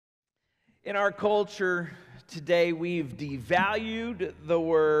In our culture today, we've devalued the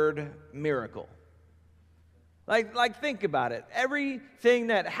word miracle. Think about it. Everything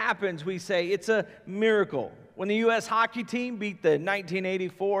that happens, we say it's a miracle. When the U.S. hockey team beat the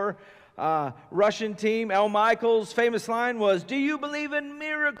 1984 Russian team, Al Michaels' famous line was, "Do you believe in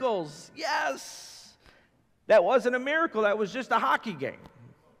miracles?" Yes. That wasn't a miracle. That was just a hockey game.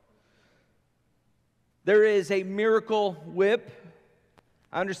 There is a Miracle Whip.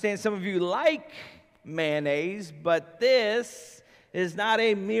 I understand some of you like mayonnaise, but this is not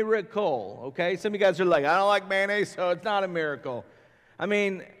a miracle, okay? Some of you guys are like, I don't like mayonnaise, so it's not a miracle. I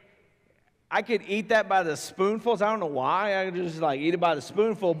mean, I could eat that by the spoonfuls. I don't know why. I could just eat it by the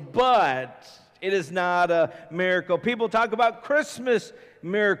spoonful, but it is not a miracle. People talk about Christmas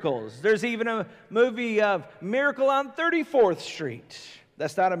miracles. There's even a movie of Miracle on 34th Street.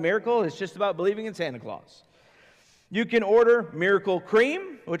 That's not a miracle. It's just about believing in Santa Claus. You can order Miracle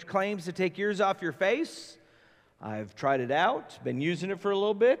Cream, which claims to take years off your face. I've tried it out, been using it for a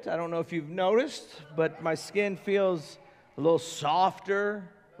little bit. I don't know if you've noticed, but my skin feels a little softer.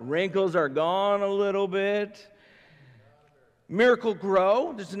 Wrinkles are gone a little bit. Miracle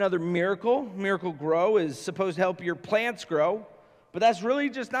Grow, there's another miracle. Miracle Grow is supposed to help your plants grow, but that's really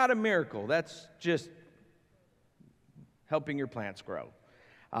just not a miracle. That's just helping your plants grow.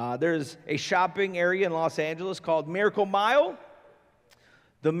 There's a shopping area in Los Angeles called Miracle Mile.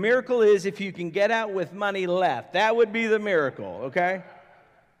 The miracle is if you can get out with money left. That would be the miracle, okay?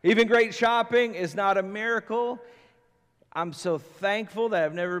 Even great shopping is not a miracle. I'm so thankful that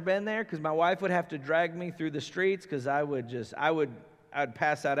I've never been there because my wife would have to drag me through the streets because I'd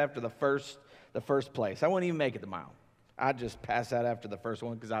pass out after the first place. I wouldn't even make it the mile. I'd just pass out after the first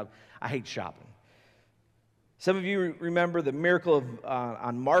one because I hate shopping. Some of you remember the miracle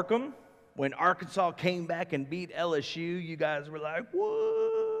on Markham. When Arkansas came back and beat LSU, you guys were like,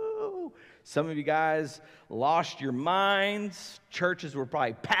 whoa. Some of you guys lost your minds. Churches were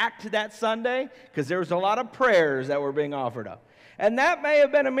probably packed that Sunday because there was a lot of prayers that were being offered up. And that may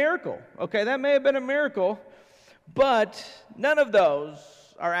have been a miracle. Okay, that may have been a miracle, but none of those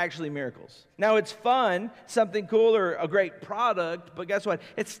are actually miracles. Now, it's fun, something cool, or a great product, but guess what?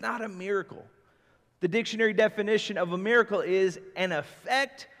 It's not a miracle. The dictionary definition of a miracle is an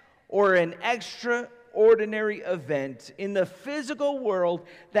effect or an extraordinary event in the physical world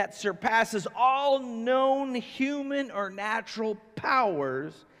that surpasses all known human or natural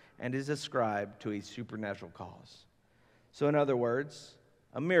powers and is ascribed to a supernatural cause. So in other words,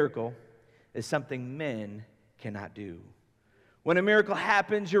 a miracle is something men cannot do. When a miracle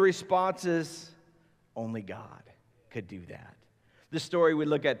happens, your response is, only God could do that. The story we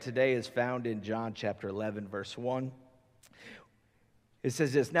look at today is found in John chapter 11, verse 1. It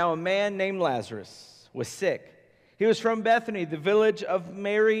says this, "Now a man named Lazarus was sick. He was from Bethany, the village of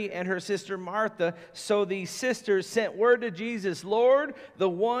Mary and her sister Martha. So the sisters sent word to Jesus, 'Lord, the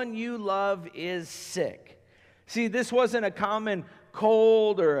one you love is sick.'" See, this wasn't a common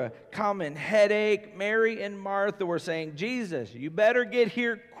cold or a common headache. Mary and Martha were saying, "Jesus, you better get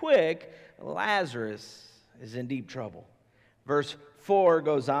here quick. Lazarus is in deep trouble." Verse 4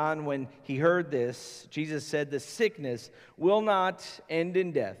 goes on, "When he heard this, Jesus said, 'The sickness will not end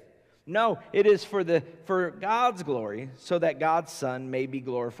in death. No, it is for God's glory, so that God's Son may be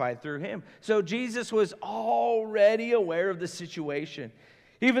glorified through him.'" So Jesus was already aware of the situation.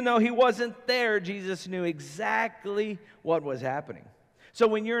 Even though he wasn't there, Jesus knew exactly what was happening. So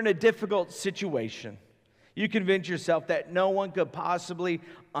when you're in a difficult situation, you convince yourself that no one could possibly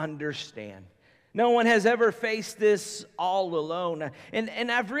understand. No one has ever faced this all alone. And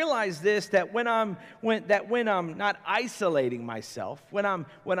I've realized this, that when I'm not isolating myself, when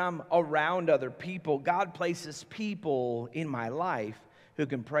I'm around other people, God places people in my life who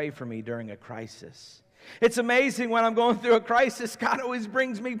can pray for me during a crisis. It's amazing when I'm going through a crisis, God always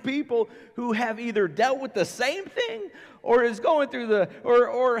brings me people who have either dealt with the same thing or is going through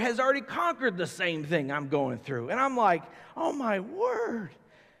or has already conquered the same thing I'm going through. And I'm like, oh my word.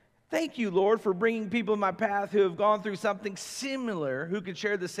 Thank you, Lord, for bringing people in my path who have gone through something similar, who can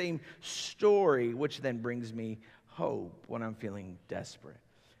share the same story, which then brings me hope when I'm feeling desperate.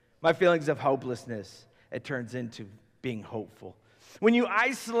 My feelings of hopelessness, it turns into being hopeful. When you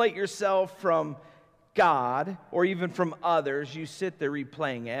isolate yourself from God or even from others, you sit there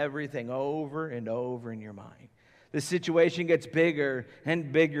replaying everything over and over in your mind. The situation gets bigger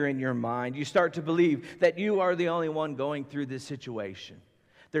and bigger in your mind. You start to believe that you are the only one going through this situation.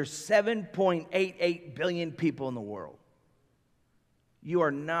 There's 7.88 billion people in the world. You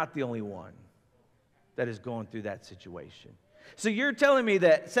are not the only one that is going through that situation. So you're telling me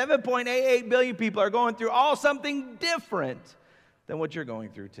that 7.88 billion people are going through all something different than what you're going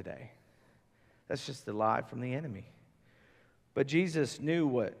through today. That's just a lie from the enemy. But Jesus knew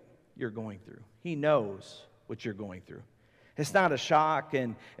what you're going through. He knows what you're going through. It's not a shock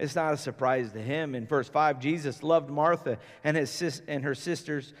and it's not a surprise to him. In verse 5, Jesus loved Martha and her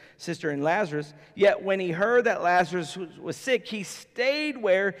sister and Lazarus. Yet when he heard that Lazarus was sick, he stayed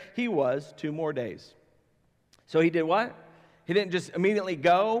where he was 2 more days. So he did what? He didn't just immediately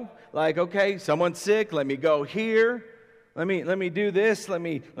go like, okay, someone's sick, let me go here. Let me do this. Let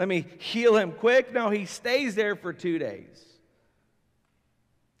me heal him quick. No, he stays there for 2 days.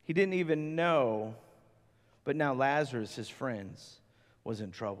 He didn't even know. But now Lazarus, his friends, was in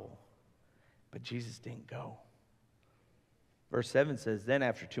trouble. But Jesus didn't go. Verse 7 says, then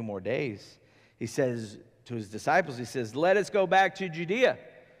after 2 more days, he says to his disciples, he says, let us go back to Judea.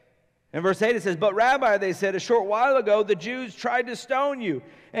 In verse 8 it says, but Rabbi, they said, a short while ago the Jews tried to stone you,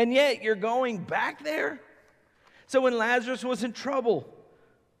 and yet you're going back there? So when Lazarus was in trouble,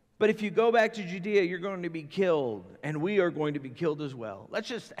 but if you go back to Judea, you're going to be killed, and we are going to be killed as well. Let's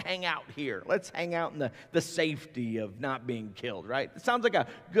just hang out here. Let's hang out in the safety of not being killed, right? It sounds like a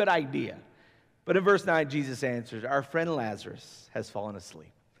good idea. But in verse 9, Jesus answers, our friend Lazarus has fallen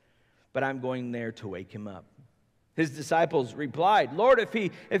asleep, but I'm going there to wake him up. His disciples replied, Lord, if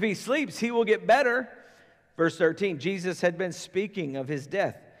he sleeps, he will get better. Verse 13, Jesus had been speaking of his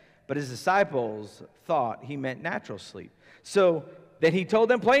death, but his disciples thought he meant natural sleep. So then he told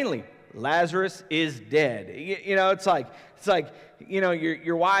them plainly, Lazarus is dead. You know, it's like you know,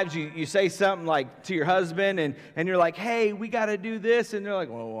 your wives, you say something like to your husband, and you're like, hey, we got to do this. And they're like,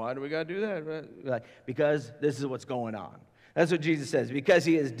 well, why do we got to do that? Like, because this is what's going on. That's what Jesus says, because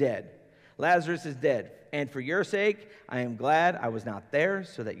he is dead. Lazarus is dead. And for your sake, I am glad I was not there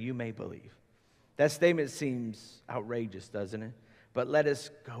so that you may believe. That statement seems outrageous, doesn't it? But let us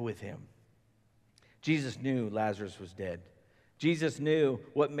go with him. Jesus knew Lazarus was dead. Jesus knew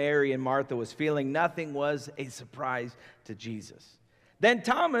what Mary and Martha was feeling. Nothing was a surprise to Jesus. Then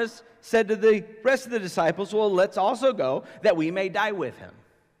Thomas said to the rest of the disciples, well, let's also go that we may die with him.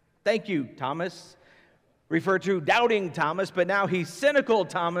 Thank you, Thomas. Referred to doubting Thomas, but now he's cynical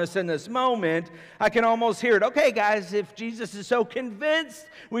Thomas in this moment. I can almost hear it. Okay, guys, if Jesus is so convinced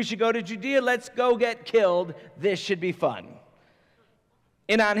we should go to Judea, let's go get killed. This should be fun.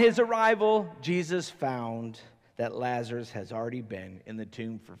 And on his arrival, Jesus found that Lazarus has already been in the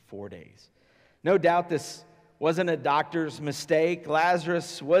tomb for 4 days. No doubt this wasn't a doctor's mistake.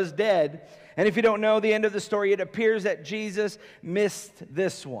 Lazarus was dead. And if you don't know the end of the story, it appears that Jesus missed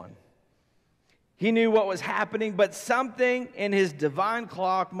this one. He knew what was happening, but something in his divine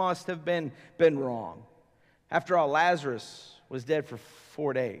clock must have been wrong. After all, Lazarus was dead for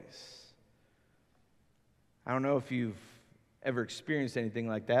 4 days. I don't know if you've ever experienced anything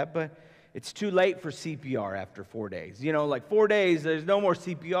like that, but it's too late for CPR after 4 days. You know, like 4 days, there's no more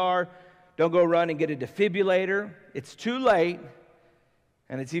CPR. Don't go run and get a defibrillator. It's too late,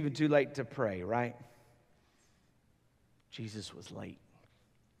 and it's even too late to pray, right? Jesus was late,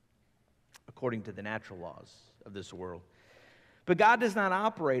 according to the natural laws of this world. But God does not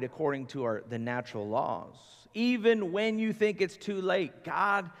operate according to the natural laws. Even when you think it's too late,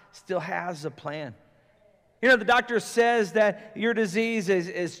 God still has a plan. You know, the doctor says that your disease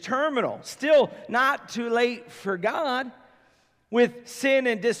is terminal. Still not too late for God. With sin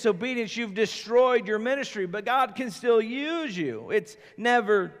and disobedience, you've destroyed your ministry, but God can still use you. It's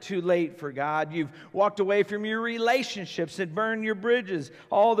never too late for God. You've walked away from your relationships and burned your bridges,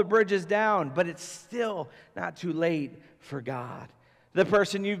 all the bridges down, but it's still not too late for God. The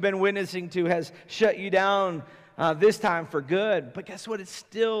person you've been witnessing to has shut you down this time for good, but guess what? It's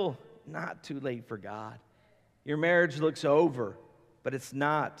still not too late for God. Your marriage looks over, but it's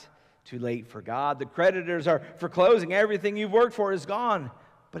not too late for God. The creditors are foreclosing. Everything you've worked for is gone,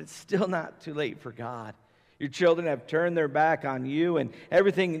 but it's still not too late for God. Your children have turned their back on you and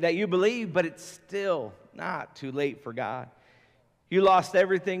everything that you believe, but it's still not too late for God. You lost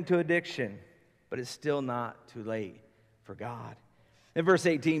everything to addiction, but it's still not too late for God. In verse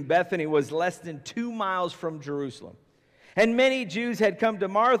 18, Bethany was less than 2 miles from Jerusalem. And many Jews had come to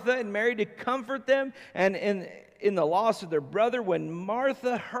Martha and Mary to comfort them and in the loss of their brother. When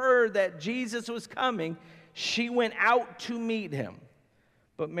Martha heard that Jesus was coming, she went out to meet him.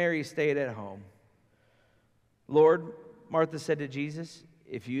 But Mary stayed at home. Lord, Martha said to Jesus,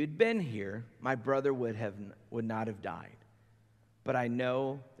 if you had been here, my brother would not have died. But I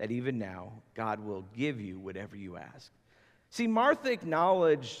know that even now, God will give you whatever you ask. See, Martha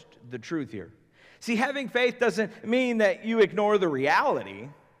acknowledged the truth here. See, having faith doesn't mean that you ignore the reality.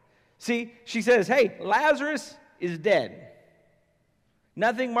 See, she says, hey, Lazarus is dead.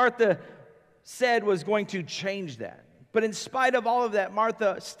 Nothing Martha said was going to change that. But in spite of all of that,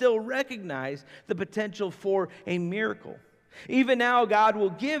 Martha still recognized the potential for a miracle. Even now, God will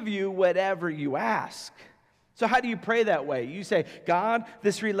give you whatever you ask. So how do you pray that way? You say, God,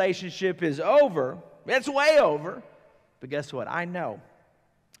 this relationship is over. It's way over. But guess what? I know.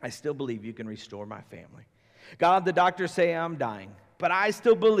 I still believe you can restore my family. God, the doctors say I'm dying, but I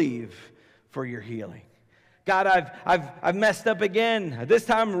still believe for your healing. God, I've messed up again, this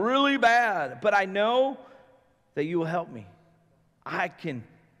time really bad, but I know that you will help me. I can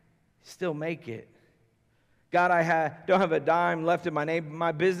still make it. God, I don't have a dime left in my name.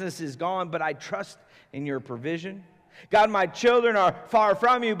 My business is gone, but I trust in your provision. God, my children are far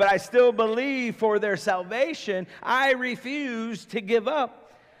from you, but I still believe for their salvation. I refuse to give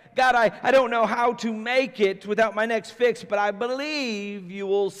up. God, I don't know how to make it without my next fix, but I believe you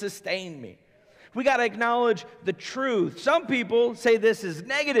will sustain me. We got to acknowledge the truth. Some people say this is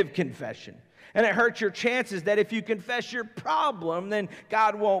negative confession, and it hurts your chances that if you confess your problem, then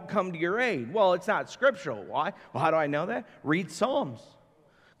God won't come to your aid. Well, it's not scriptural. Why? Well, how do I know that? Read Psalms.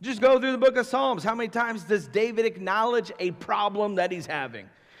 Just go through the book of Psalms. How many times does David acknowledge a problem that he's having?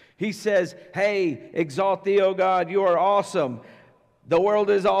 He says, hey, exalt thee, O God, you are awesome. The world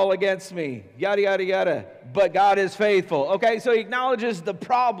is all against me, yada, yada, yada, but God is faithful. Okay, so he acknowledges the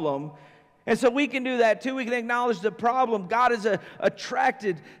problem, and so we can do that too. We can acknowledge the problem. God is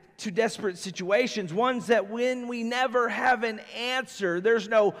attracted to desperate situations, ones that when we never have an answer, there's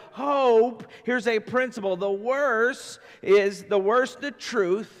no hope. Here's a principle. The worse the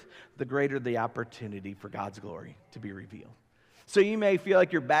truth, the greater the opportunity for God's glory to be revealed. So you may feel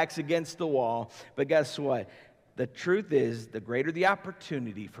like your back's against the wall, but guess what? The truth is, the greater the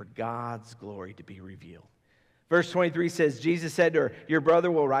opportunity for God's glory to be revealed. Verse 23 says, Jesus said to her, your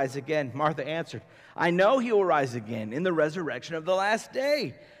brother will rise again. Martha answered, I know he will rise again in the resurrection of the last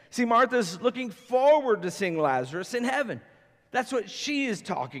day. See, Martha's looking forward to seeing Lazarus in heaven. That's what she is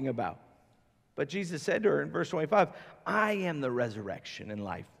talking about. But Jesus said to her in verse 25, I am the resurrection and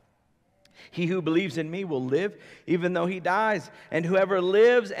life. He who believes in me will live even though he dies, and whoever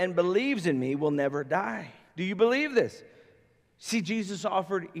lives and believes in me will never die. Do you believe this? See, Jesus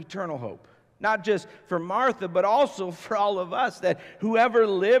offered eternal hope, not just for Martha, but also for all of us, that whoever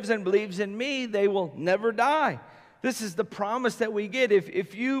lives and believes in me, they will never die. This is the promise that we get.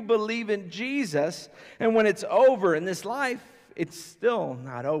 If you believe in Jesus, and when it's over in this life, it's still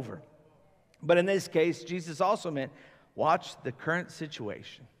not over. But in this case, Jesus also meant, watch the current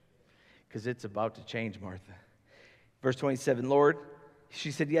situation, because it's about to change, Martha. Verse 27, Lord,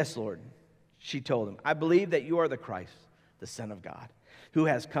 she said, yes, Lord. She told him, I believe that you are the Christ, the Son of God, who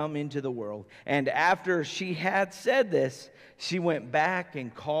has come into the world. And after she had said this, she went back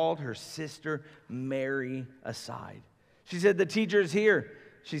and called her sister Mary aside. She said, the teacher is here,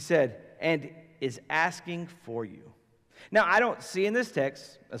 she said, and is asking for you. Now, I don't see in this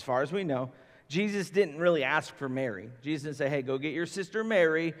text, as far as we know, Jesus didn't really ask for Mary. Jesus didn't say, hey, go get your sister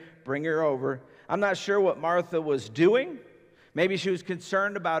Mary, bring her over. I'm not sure what Martha was doing. Maybe she was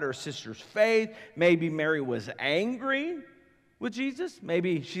concerned about her sister's faith. Maybe Mary was angry with Jesus.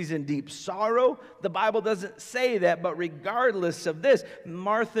 Maybe she's in deep sorrow. The Bible doesn't say that, but regardless of this,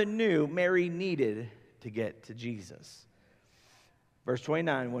 Martha knew Mary needed to get to Jesus. Verse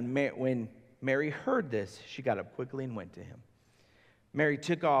 29, when Mary heard this, she got up quickly and went to him. Mary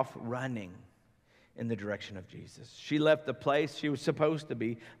took off running in the direction of Jesus. She left the place she was supposed to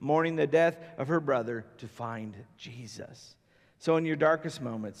be, mourning the death of her brother, to find Jesus. So in your darkest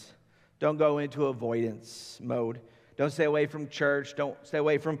moments, don't go into avoidance mode. Don't stay away from church. Don't stay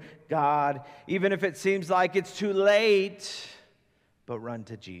away from God, even if it seems like it's too late, but run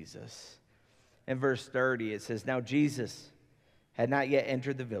to Jesus. In verse 30, it says, now Jesus had not yet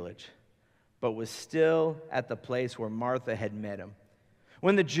entered the village, but was still at the place where Martha had met him.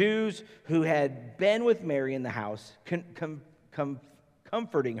 When the Jews who had been with Mary in the house,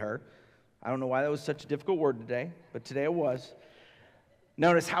 comforting her, I don't know why that was such a difficult word today, but today it was.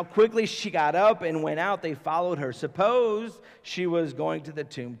 Notice how quickly she got up and went out. They followed her. Suppose she was going to the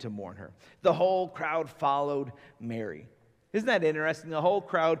tomb to mourn her. The whole crowd followed Mary. Isn't that interesting? The whole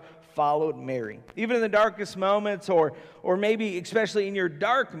crowd followed Mary. Even in the darkest moments, or maybe especially in your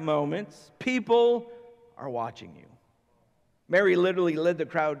dark moments, people are watching you. Mary literally led the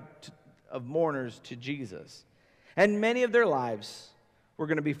crowd of mourners to Jesus. And many of their lives were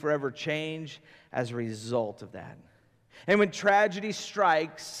going to be forever changed as a result of that. And when tragedy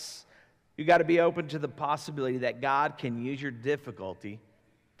strikes, you got to be open to the possibility that God can use your difficulty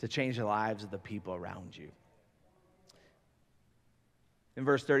to change the lives of the people around you. In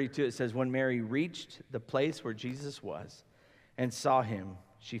verse 32, it says, when Mary reached the place where Jesus was and saw him,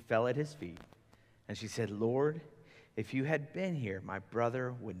 she fell at his feet. And she said, Lord, if you had been here, my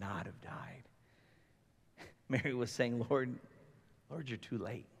brother would not have died. Mary was saying, Lord, you're too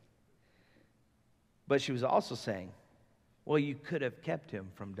late. But she was also saying, well, you could have kept him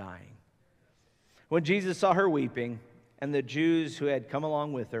from dying. When Jesus saw her weeping, and the Jews who had come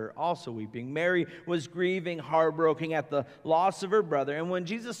along with her also weeping, Mary was grieving, heartbroken at the loss of her brother. And when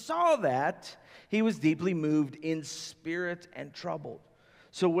Jesus saw that, he was deeply moved in spirit and troubled.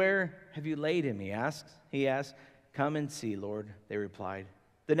 So where have you laid him, he asked. Come and see, Lord, they replied.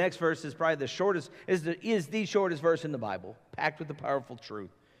 The next verse is probably the shortest, is the shortest verse in the Bible, packed with the powerful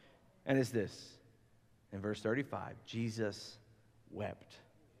truth. And it's this. In verse 35, Jesus wept.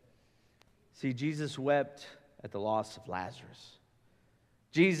 See, Jesus wept at the loss of Lazarus.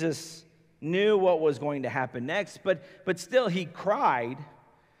 Jesus knew what was going to happen next, but still he cried.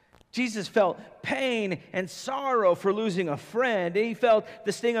 Jesus felt pain and sorrow for losing a friend. And he felt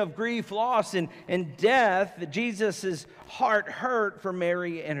the sting of grief, loss, and death. Jesus' heart hurt for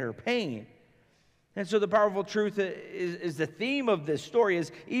Mary and her pain. And so the powerful truth is the theme of this story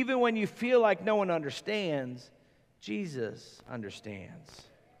is even when you feel like no one understands, Jesus understands.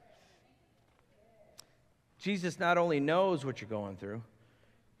 Jesus not only knows what you're going through,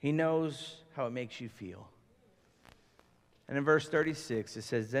 he knows how it makes you feel. And in verse 36, it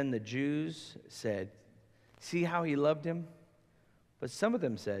says, Then the Jews said, See how he loved him? But some of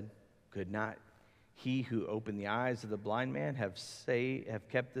them said, Could not he who opened the eyes of the blind man have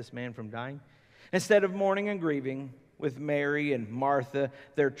kept this man from dying? Instead of mourning and grieving with Mary and Martha,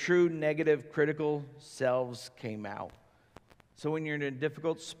 their true negative, critical selves came out. So when you're in a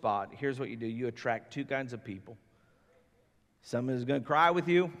difficult spot, here's what you do. You attract two kinds of people. Some is going to cry with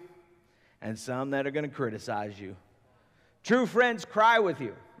you, and some that are going to criticize you. True friends cry with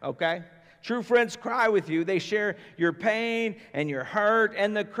you, okay? True friends cry with you. They share your pain and your hurt.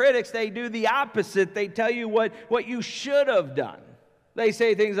 And the critics, they do the opposite. They tell you what you should have done. They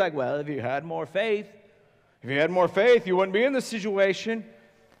say things like, well, if you had more faith, you wouldn't be in this situation.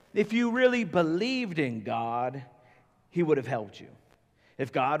 If you really believed in God, he would have helped you.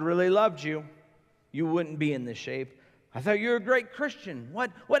 If God really loved you, you wouldn't be in this shape. I thought you were a great Christian.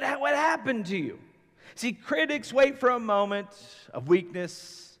 What happened to you? See, critics wait for a moment of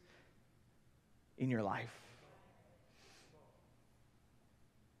weakness in your life.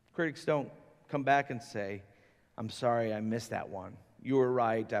 Critics don't come back and say, I'm sorry, I missed that one. You were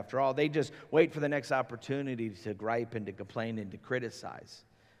right after all. They just wait for the next opportunity to gripe and to complain and to criticize.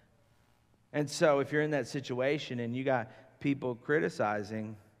 And so if you're in that situation and you got people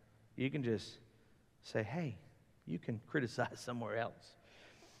criticizing, you can just say, hey, you can criticize somewhere else.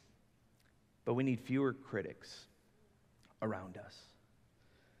 But we need fewer critics around us.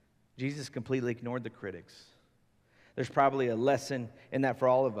 Jesus completely ignored the critics. There's probably a lesson in that for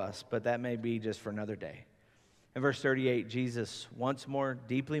all of us, but that may be just for another day. In verse 38, Jesus, once more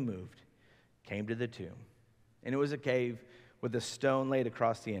deeply moved, came to the tomb. And it was a cave with a stone laid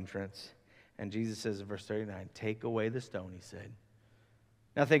across the entrance. And Jesus says in verse 39, take away the stone, he said.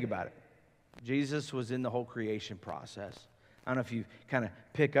 Now think about it. Jesus was in the whole creation process. I don't know if you kind of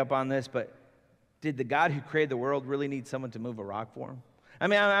pick up on this, but did the God who created the world really need someone to move a rock for him? I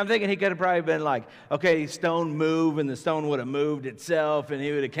mean, I'm thinking he could have probably been like, okay, stone move, and the stone would have moved itself, and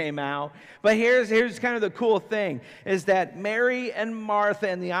he would have came out. But here's kind of the cool thing, is that Mary and Martha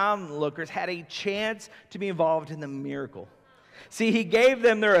and the onlookers had a chance to be involved in the miracle. See, he gave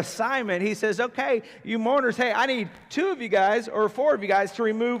them their assignment. He says, okay, you mourners, hey, I need 2 of you guys or 4 of you guys to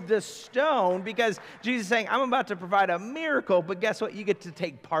remove this stone, because Jesus is saying, I'm about to provide a miracle, but guess what? You get to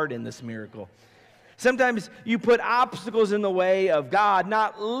take part in this miracle. Sometimes you put obstacles in the way of God,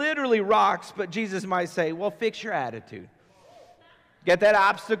 not literally rocks, but Jesus might say, well, fix your attitude. Get that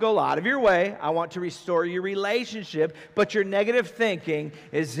obstacle out of your way. I want to restore your relationship, but your negative thinking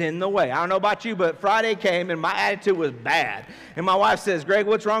is in the way. I don't know about you, but Friday came and my attitude was bad. And my wife says, Greg,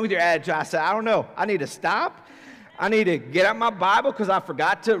 what's wrong with your attitude? I said, I don't know. I need to stop. I need to get out my Bible because I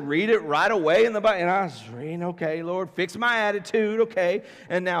forgot to read it right away in the Bible. And I was reading, okay, Lord, fix my attitude, okay,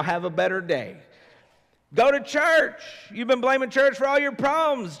 and now have a better day. Go to church. You've been blaming church for all your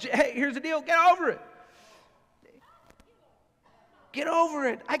problems. Hey, here's the deal. Get over it. Get over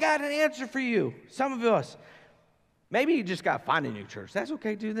it. I got an answer for you. Some of us, maybe you just got to find a new church. That's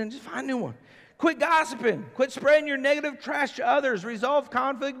okay, too. Then just find a new one. Quit gossiping. Quit spreading your negative trash to others. Resolve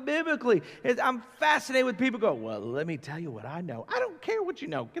conflict biblically. I'm fascinated with people go, well, let me tell you what I know. I don't care what you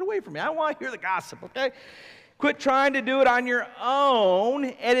know. Get away from me. I don't want to hear the gossip, okay? Quit trying to do it on your own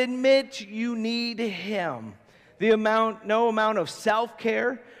and admit you need him. No amount of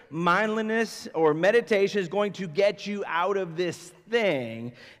self-care, mindfulness, or meditation is going to get you out of this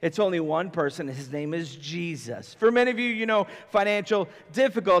thing. It's only one person. His name is Jesus. For many of you, you know, financial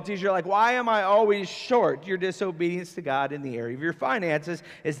difficulties. You're like, why am I always short? Your disobedience to God in the area of your finances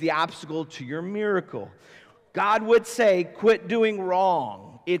is the obstacle to your miracle. God would say, quit doing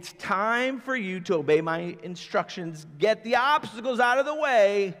wrong. It's time for you to obey my instructions. Get the obstacles out of the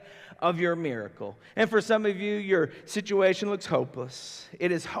way of your miracle. And for some of you, your situation looks hopeless.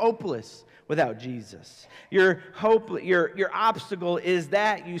 It is hopeless without Jesus. Your obstacle is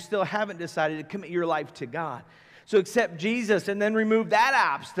that you still haven't decided to commit your life to God. So accept Jesus and then remove that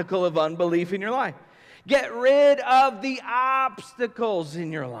obstacle of unbelief in your life. Get rid of the obstacles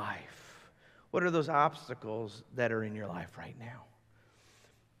in your life. What are those obstacles that are in your life right now?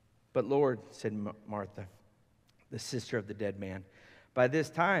 But Lord, said Martha, the sister of the dead man, by this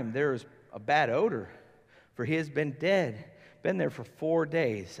time there is a bad odor, for he has been dead, been there for 4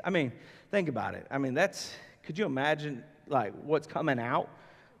 days. I mean, think about it. I mean, could you imagine like what's coming out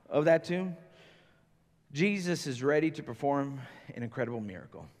of that tomb? Jesus is ready to perform an incredible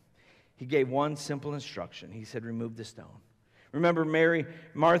miracle. He gave one simple instruction. He said, remove the stone. Remember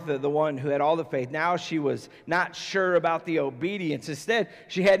Martha, the one who had all the faith. Now she was not sure about the obedience. Instead,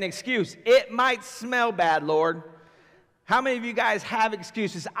 she had an excuse. It might smell bad, Lord. How many of you guys have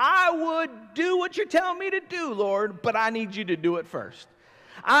excuses? I would do what you're telling me to do, Lord, but I need you to do it first.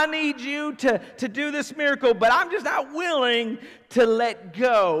 I need you to do this miracle, but I'm just not willing to let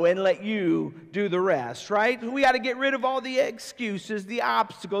go and let you do the rest, right? We got to get rid of all the excuses, the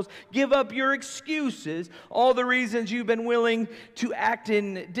obstacles. Give up your excuses, all the reasons you've been willing to act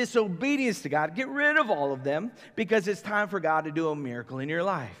in disobedience to God. Get rid of all of them because it's time for God to do a miracle in your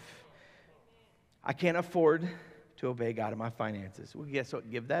life. I can't afford to obey God in my finances. Well, guess what?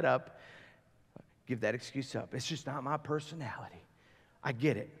 Give that up. Give that excuse up. It's just not my personality. I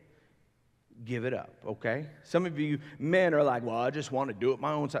get it. Give it up, okay? Some of you men are like, well, I just want to do it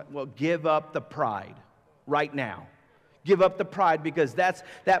my own side. Well, give up the pride right now. Give up the pride because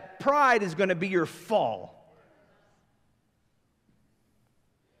that pride is going to be your fall.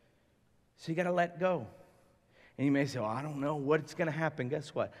 So you got to let go. And you may say, well, I don't know what's going to happen.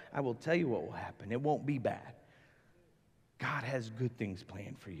 Guess what? I will tell you what will happen. It won't be bad. God has good things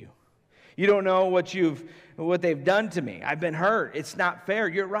planned for you. You don't know what they've done to me. I've been hurt. It's not fair.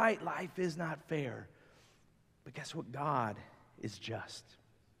 You're right. Life is not fair. But guess what? God is just.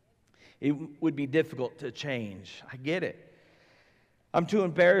 It would be difficult to change. I get it. I'm too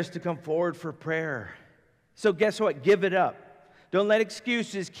embarrassed to come forward for prayer. So guess what? Give it up. Don't let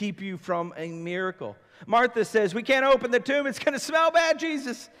excuses keep you from a miracle. Martha says, we can't open the tomb. It's going to smell bad,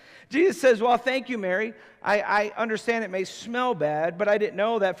 Jesus. Jesus says, well, thank you, Mary. I understand it may smell bad, but I didn't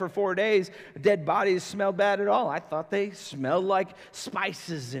know that for 4 days dead bodies smelled bad at all. I thought they smelled like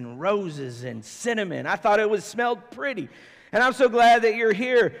spices and roses and cinnamon. I thought it smelled pretty. And I'm so glad that you're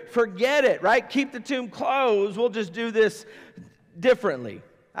here. Forget it, right? Keep the tomb closed. We'll just do this differently.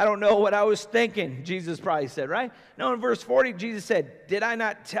 I don't know what I was thinking, Jesus probably said, right? No, in verse 40, Jesus said, did I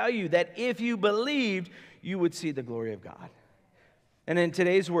not tell you that if you believed, you would see the glory of God? And in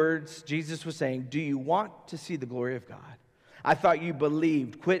today's words, Jesus was saying, do you want to see the glory of God? I thought you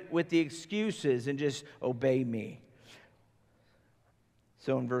believed. Quit with the excuses and just obey me.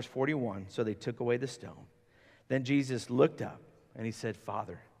 So in verse 41, so they took away the stone. Then Jesus looked up and he said,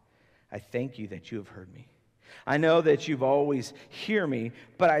 Father, I thank you that you have heard me. I know that you've always hear me,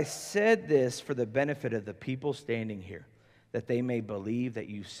 but I said this for the benefit of the people standing here, that they may believe that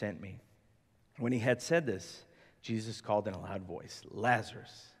you sent me. When he had said this, Jesus called in a loud voice,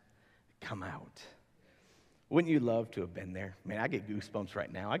 Lazarus, come out. Wouldn't you love to have been there? Man, I get goosebumps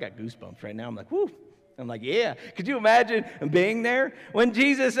right now. I got goosebumps right now. I'm like, whoo. I'm like, yeah. Could you imagine being there? When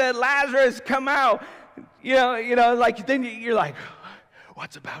Jesus said, Lazarus, come out, you know, like then you're like,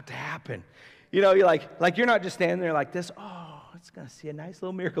 what's about to happen? You know, you're like you're not just standing there like this. Oh, it's going to see a nice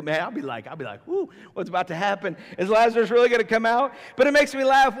little miracle. Man, I'll be like, whoo, what's about to happen? Is Lazarus really going to come out? But it makes me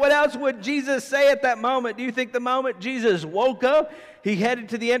laugh. What else would Jesus say at that moment? Do you think the moment Jesus woke up, he headed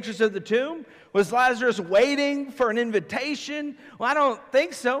to the entrance of the tomb? Was Lazarus waiting for an invitation? Well, I don't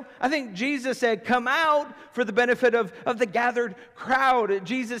think so. I think Jesus said, come out for the benefit of the gathered crowd.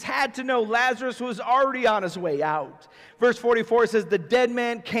 Jesus had to know Lazarus was already on his way out. Verse 44 says, the dead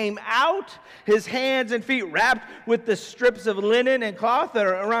man came out, his hands and feet wrapped with the strips of linen and cloth that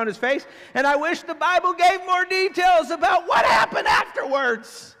are around his face. And I wish the Bible gave more details about what happened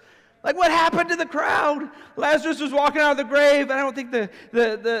afterwards. Like what happened to the crowd? Lazarus was walking out of the grave. And I don't think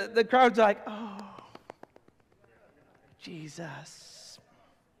the crowd's like, oh, Jesus.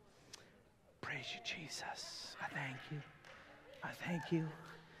 Praise you, Jesus. I thank you. I thank you.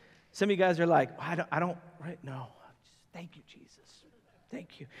 Some of you guys are like, I don't, right? No. Thank you, Jesus.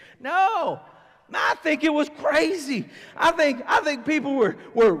 Thank you. No, I think it was crazy. I think people were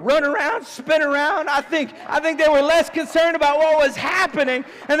running around, spinning around. I think they were less concerned about what was happening,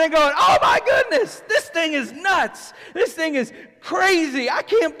 and then going, oh my goodness, this thing is nuts. This thing is crazy. I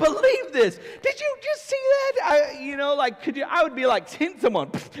can't believe this. Did you just see that? I would be like, hit someone.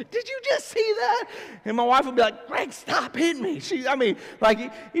 Did you just see that? And my wife would be like, Greg, stop hitting me.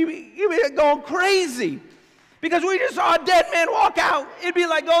 You'd be going crazy. Because we just saw a dead man walk out. It'd be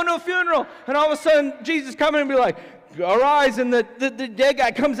like going to a funeral, and all of a sudden, Jesus coming and be like, arise, and the dead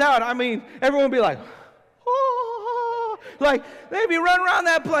guy comes out. I mean, everyone would be like, oh. Like, they'd be running around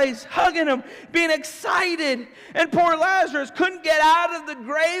that place, hugging him, being excited. And poor Lazarus couldn't get out of the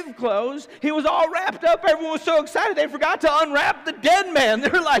grave clothes. He was all wrapped up. Everyone was so excited, they forgot to unwrap the dead man.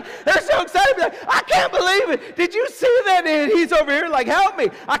 They're so excited. Like, I can't believe it. Did you see that? And he's over here like, help me.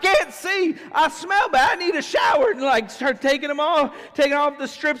 I can't see. I smell bad. I need a shower. And start taking off the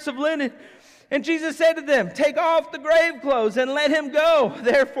strips of linen. And Jesus said to them, take off the grave clothes and let him go.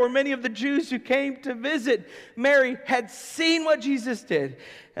 Therefore, many of the Jews who came to visit Mary had seen what Jesus did,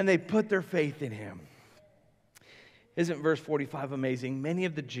 and they put their faith in him. Isn't verse 45 amazing? Many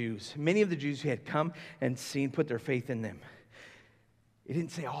of the Jews who had come and seen put their faith in them. It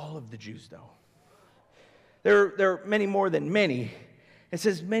didn't say all of the Jews, though. There are many more than many. It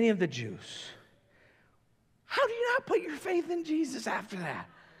says many of the Jews. How do you not put your faith in Jesus after that?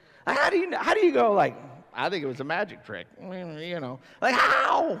 How do you go I think it was a magic trick,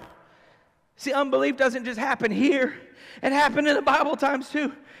 how? See, unbelief doesn't just happen here. It happened in the Bible times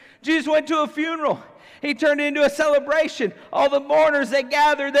too. Jesus went to a funeral. He turned it into a celebration. All the mourners, they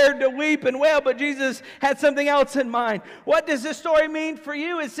gathered there to weep and wail, but Jesus had something else in mind. What does this story mean for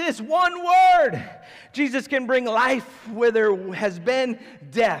you? It's this one word. Jesus can bring life where there has been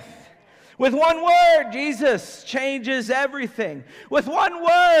death. With one word, Jesus changes everything. With one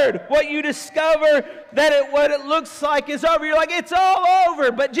word, what you discover what it looks like is over. You're like, it's all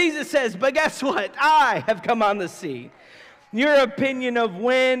over. But Jesus says, but guess what? I have come on the scene. Your opinion of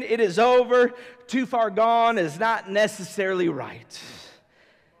when it is over, too far gone, is not necessarily right.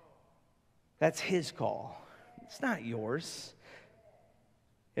 That's his call. It's not yours.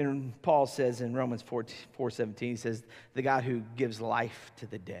 And Paul says in Romans 4:17, he says, the God who gives life to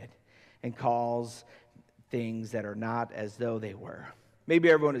the dead and calls things that are not as though they were. Maybe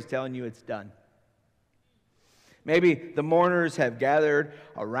everyone is telling you it's done. Maybe the mourners have gathered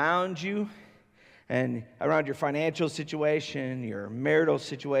around you and around your financial situation, your marital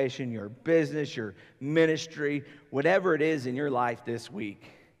situation, your business, your ministry, whatever it is in your life this week.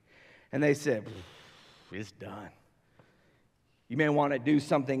 And they said, it's done. You may want to do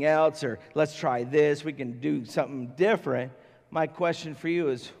something else, or let's try this. We can do something different. My question for you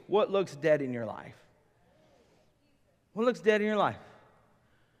is, what looks dead in your life? What looks dead in your life?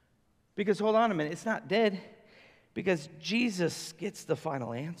 Because hold on a minute, it's not dead because Jesus gets the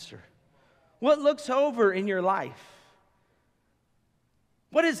final answer. What looks over in your life?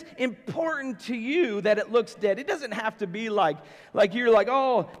 What is important to you that it looks dead? It doesn't have to be like you're like,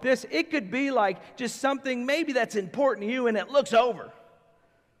 oh, this. It could be like just something maybe that's important to you and it looks over.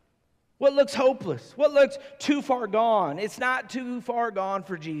 What looks hopeless? What looks too far gone? It's not too far gone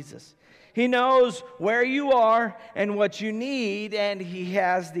for Jesus. He knows where you are and what you need, and he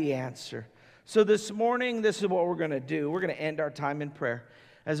has the answer. So this morning, this is what we're going to do. We're going to end our time in prayer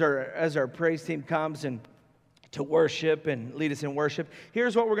as our praise team comes and to worship and lead us in worship.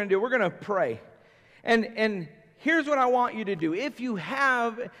 Here's what we're going to do. We're going to pray. And here's what I want you to do. If you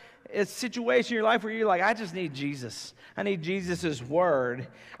have a situation in your life where you're like, I just need Jesus. I need Jesus' word.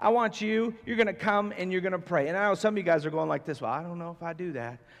 I want you're going to come and you're going to pray. And I know some of you guys are going like this, well, I don't know if I do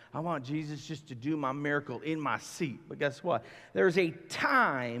that. I want Jesus just to do my miracle in my seat. But guess what? There's a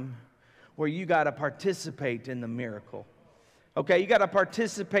time where you got to participate in the miracle. Okay, you got to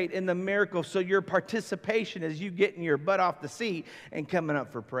participate in the miracle. So your participation is you getting your butt off the seat and coming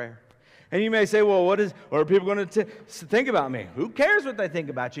up for prayer. And you may say, well, what are people going to think about me? Who cares what they think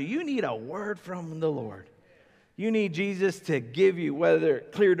about you? You need a word from the Lord. You need Jesus to give you whether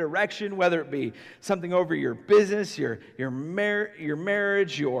clear direction, whether it be something over your business, your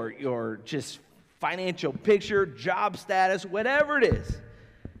marriage, your just financial picture, job status, whatever it is.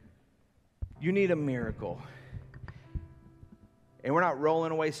 You need a miracle. And we're not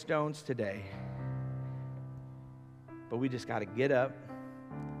rolling away stones today. But we just got to get up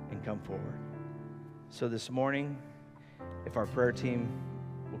and come forward. So this morning, if our prayer team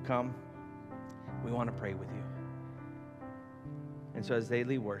will come, we want to pray with you. And so as they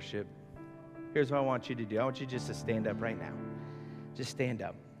lead worship, here's what I want you to do. I want you just to stand up right now. Just stand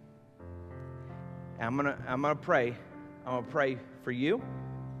up. And I'm gonna pray. I'm going to pray for you.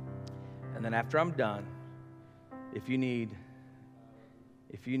 And then after I'm done, if you need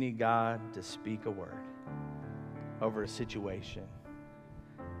God to speak a word over a situation,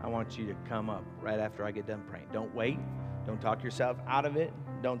 I want you to come up right after I get done praying. Don't wait. Don't talk yourself out of it.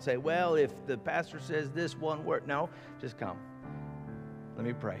 Don't say, well, if the pastor says this one word. No, just come. Let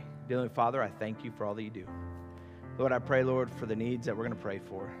me pray. Dear Father, I thank you for all that you do. Lord, I pray, Lord, for the needs that we're going to pray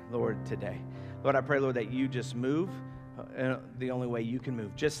for, Lord, today. Lord, I pray, Lord, that you just move the only way you can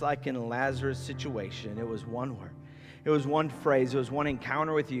move. Just like in Lazarus' situation, it was one word. It was one phrase. It was one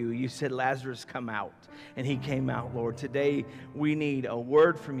encounter with you. You said, Lazarus, come out. And he came out, Lord. Today, we need a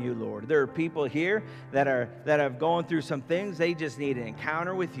word from you, Lord. There are people here that have gone through some things. They just need an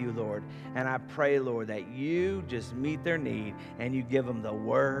encounter with you, Lord. And I pray, Lord, that you just meet their need and you give them the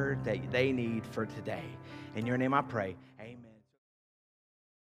word that they need for today. In your name I pray.